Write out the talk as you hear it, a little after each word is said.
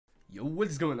What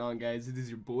is going on, guys? It is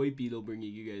your boy Beadle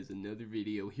bringing you guys another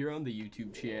video here on the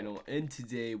YouTube channel. And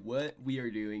today what we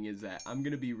are doing is that I'm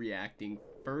going to be reacting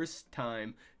first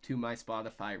time to my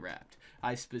Spotify Wrapped.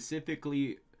 I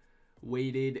specifically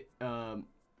waited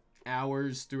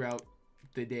hours throughout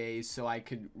the day so I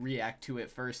could react to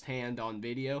it firsthand on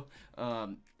video.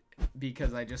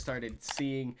 Because I just started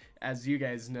seeing, as you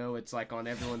guys know, it's like on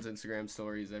everyone's Instagram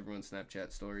stories, everyone's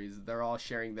Snapchat stories, they're all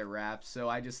sharing their raps. So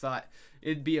I just thought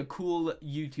it'd be a cool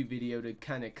YouTube video to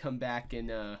kind of come back and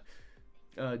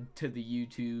to the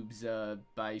YouTubes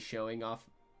by showing off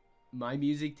my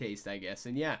music taste, I guess.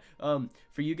 And yeah,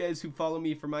 for you guys who follow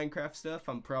me for Minecraft stuff,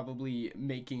 I'm probably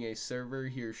making a server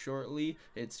here shortly.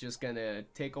 It's just gonna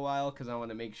take a while because I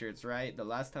want to make sure it's right. The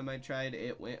last time I tried,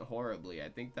 it went horribly. I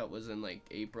think that was in like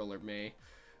April or May.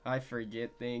 I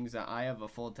forget things. I have a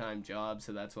full-time job,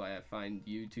 so that's why I find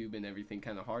YouTube and everything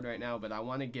kind of hard right now, but I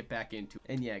want to get back into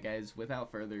it. And yeah, guys,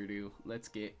 without further ado, let's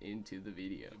get into the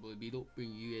video. Boy Beadle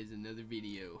bring you guys another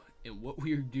video, and what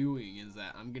we're doing is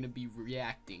that I'm going to be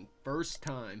reacting first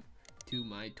time to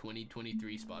my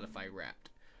 2023 Spotify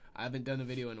Wrapped. I haven't done a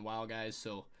video in a while, guys,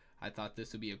 so I thought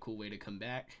this would be a cool way to come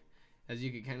back. As you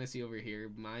can kind of see over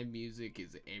here, my music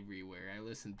is everywhere. I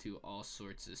listen to all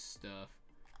sorts of stuff.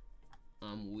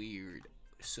 I'm weird,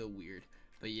 so weird.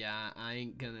 But yeah, I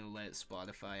ain't gonna let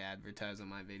Spotify advertise on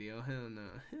my video. Hell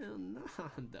no,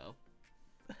 though.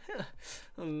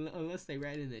 Unless they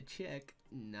write in a check,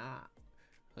 nah.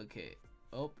 Okay.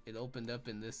 Oh, it opened up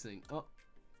in this thing. Oh,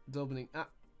 it's opening.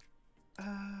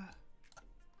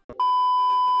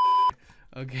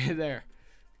 Okay, there.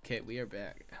 Okay, we are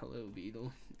back. Hello,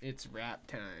 Beadle. It's rap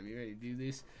time. You ready to do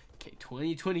this? Okay,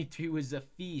 2023 was a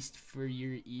feast for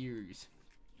your ears.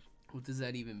 What does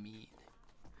that even mean?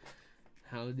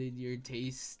 How did your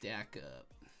taste stack up?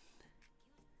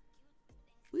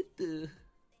 What the?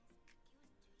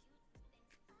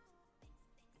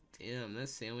 Damn, that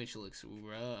sandwich looks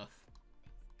rough.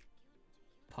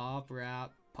 Pop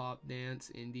rap, pop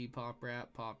dance, indie pop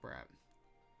rap, pop rap.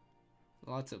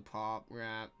 Lots of pop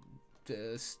rap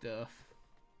stuff.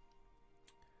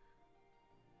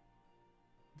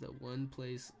 The one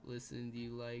place listen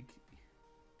you like.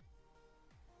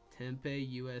 Tempe,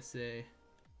 USA.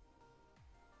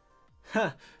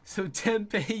 Ha! So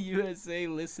Tempe, USA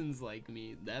listens like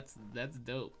me. That's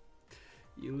dope.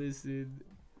 You listen.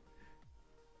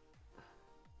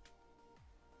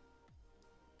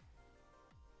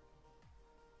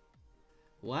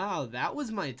 Wow, that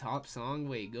was my top song.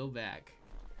 Wait, go back.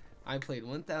 I played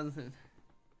 1,000.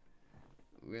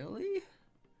 Really?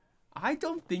 I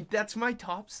don't think that's my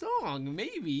top song.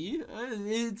 Maybe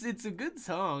it's a good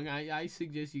song. I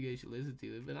suggest you guys should listen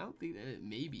to it, but I don't think that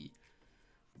maybe.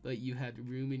 But you had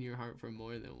room in your heart for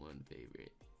more than one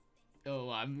favorite. Oh,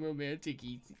 I'm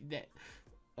romantic-y. That.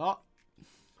 Oh.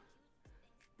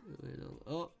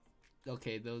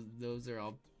 Okay. Those are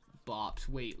all bops.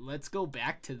 Wait, let's go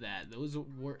back to that. Those are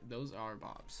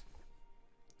bops.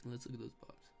 Let's look at those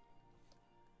bops.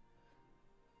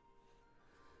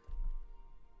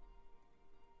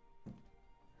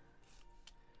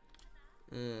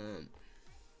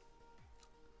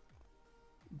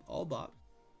 All bop.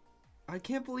 I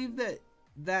can't believe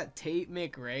that Tate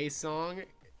McRae song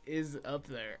is up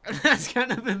there. That's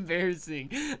kind of embarrassing.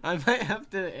 I might have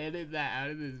to edit that out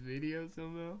of this video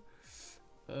somehow.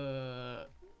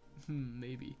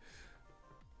 Maybe.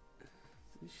 Is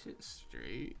this shit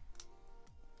straight?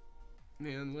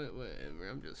 Man, whatever.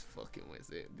 I'm just fucking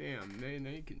with it. Damn, now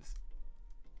you can.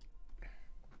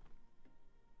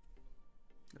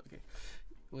 Okay.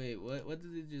 Wait, what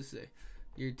did it just say?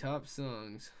 Your top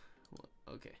songs.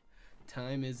 Okay.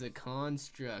 Time is a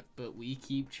construct, but we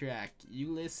keep track.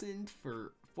 You listened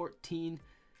for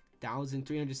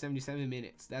 14,377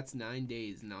 minutes. That's 9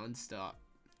 days non-stop.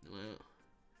 Wow.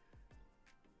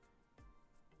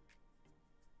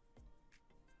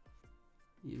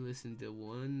 You listened to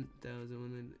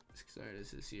 1,106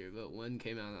 artists this year, but one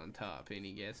came out on top.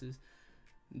 Any guesses?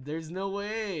 There's no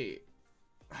way.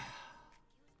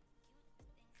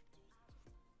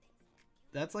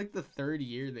 That's like the third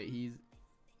year that he's.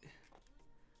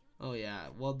 Oh yeah,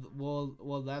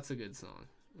 well, that's a good song.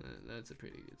 That's a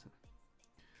pretty good song.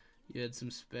 You had some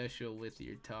special with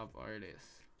your top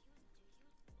artists.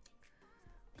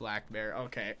 Black Bear.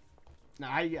 Okay,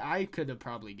 I could have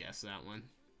probably guessed that one.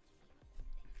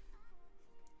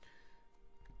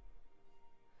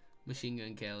 Machine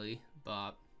Gun Kelly,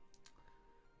 Bop,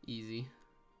 easy.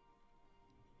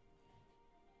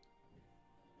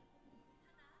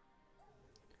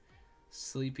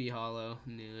 Sleepy Hollow,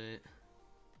 knew it.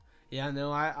 Yeah,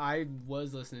 no, I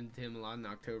was listening to him a lot in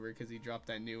October because he dropped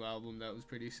that new album that was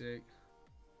pretty sick.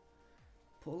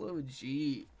 Polo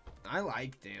G. I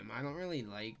liked him. I don't really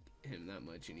like him that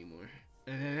much anymore.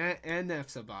 And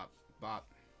F's a bop.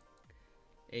 Bop.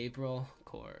 April,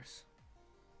 chorus.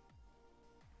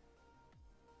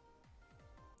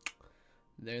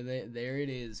 There it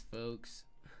is, folks.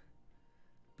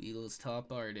 Beatles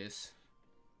top artist.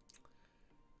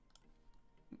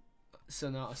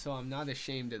 So I'm not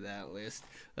ashamed of that list.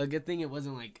 A good thing it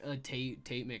wasn't like a Tate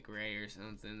McRae or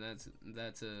something. That's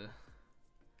a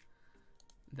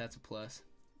plus.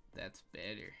 That's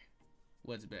better.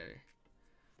 What's better?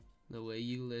 The way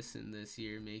you listen this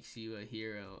year makes you a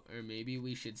hero. Or maybe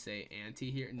we should say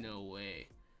anti-hero. No way.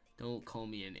 Don't call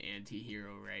me an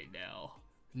anti-hero right now.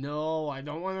 No, I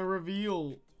don't want to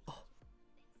reveal. Oh.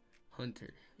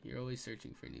 Hunter, you're always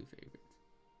searching for new favorites.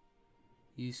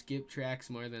 You skip tracks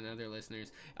more than other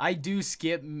listeners. I do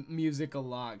skip music a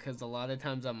lot because a lot of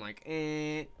times I'm like,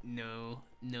 no.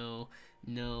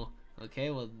 Okay,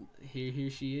 well, here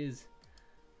she is.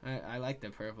 I like the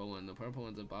purple one. The purple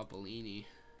one's a Boppolini.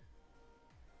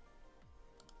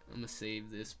 I'm gonna save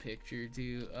this picture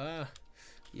too.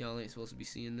 Y'all ain't supposed to be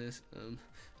seeing this.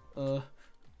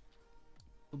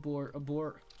 Abort.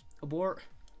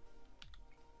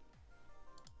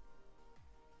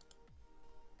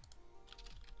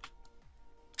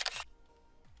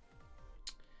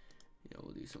 Yeah,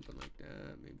 we'll do something like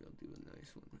that. Maybe I'll do a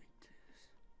nice one like this.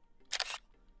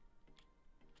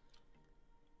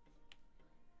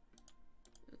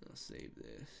 And I'll save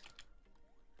this.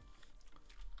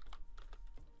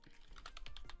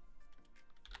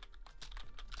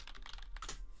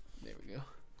 There we go.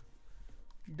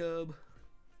 Dub.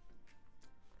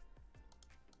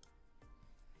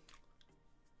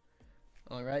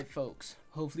 Alright, folks.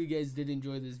 Hopefully you guys did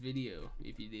enjoy this video.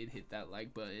 If you did, hit that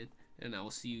like button. And I will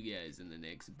see you guys in the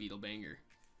next Beadle banger.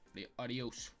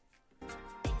 Adios.